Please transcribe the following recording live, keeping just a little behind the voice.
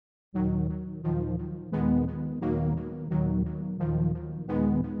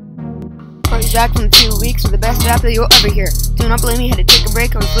Always back from 2 weeks with the best rap that you'll ever hear. Do not blame me, had to take a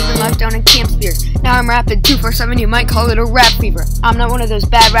break. I was living life down in Camp Spears. Now I'm rapping 247, you might call it a rap fever. I'm not one of those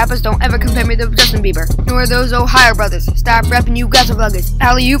bad rappers, don't ever compare me to Justin Bieber. Nor those Ohio brothers. Stop rapping, you guys are buggers.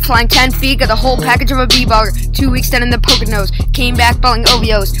 Alley-oop flying 10 feet, got the whole package of a b-bogger. 2 weeks dead in the Poconos. Came back balling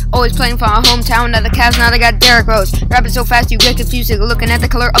OVOs. Always playing for my hometown, now the Cavs, now they got Derrick Rose. Rapping so fast you get confused, looking at the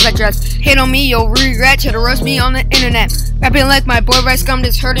color of that dress. Hate on me, you'll regret, try to roast me on the internet. Rapping like my boy Rice Gum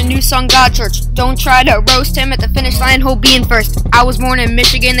just heard a new song, God Church. Don't try to roast him, at the finish line he'll be in first. I was born in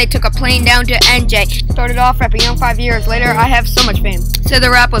Michigan, they took a plane down to NJ. Started off rapping young, 5 years later I have so much fame. Said the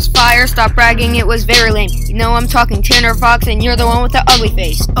rap was fire, stop bragging, it was very lame. You know I'm talking Tanner Fox and you're the one with the ugly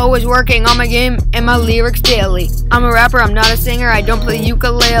face. Always working on my game and my lyrics daily. I'm a rapper, I'm not a singer, I don't play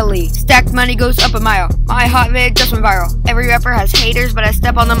ukulele. Stacked money goes up a mile, my hot vid just went viral. Every rapper has haters, but I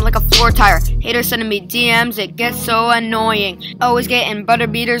step on them like a floor tire. Haters sending me DMs, it gets so annoying. Always getting butter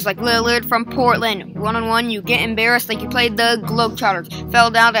beaters like Lillard from Portland. One-on-one, you get embarrassed like you played the Globetrotters. Fell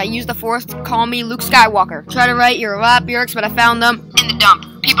down, I used the force to call me Luke Skywalker. Try to write your rap lyrics, but I found them in the dump.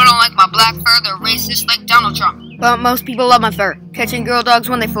 People don't like my black fur, they're racist like Donald Trump. But most people love my fur, catching girl dogs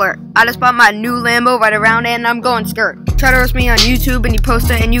when they flirt. I just bought my new Lambo right around and I'm going skirt. Try to roast me on YouTube and you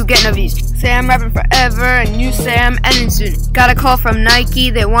post it and you get no views. Say I'm rapping forever and you say I'm ending soon. Got a call from Nike,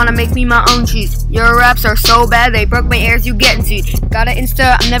 they wanna make me my own shoes. Your raps are so bad, they broke my ears, you getting sued. Got an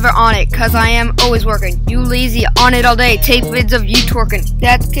Insta, I'm never on it, cause I am always working. You lazy, on it all day, take vids of you twerking.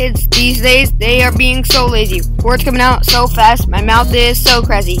 That's kids these days, they are being so lazy. Words coming out so fast, my mouth is so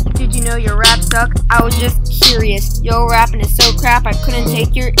crazy. Did you know your rap suck? I was just curious. Yo, rapping is so crap, I couldn't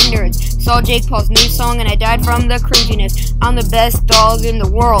take your ignorance. Saw Jake Paul's new song and I died from the cringiness. I'm the best dog in the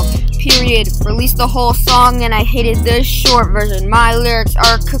world, period. Released the whole song and I hated the short version. My lyrics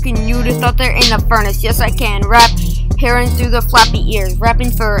are cooking, you'd have thought they're in the furnace. Yes, I can rap, hearing through the flappy ears.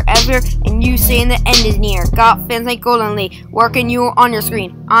 Rapping forever and you saying the end is near. Got fans like Golden Lee, working you on your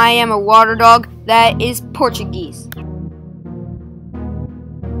screen. I am a water dog that is Portuguese.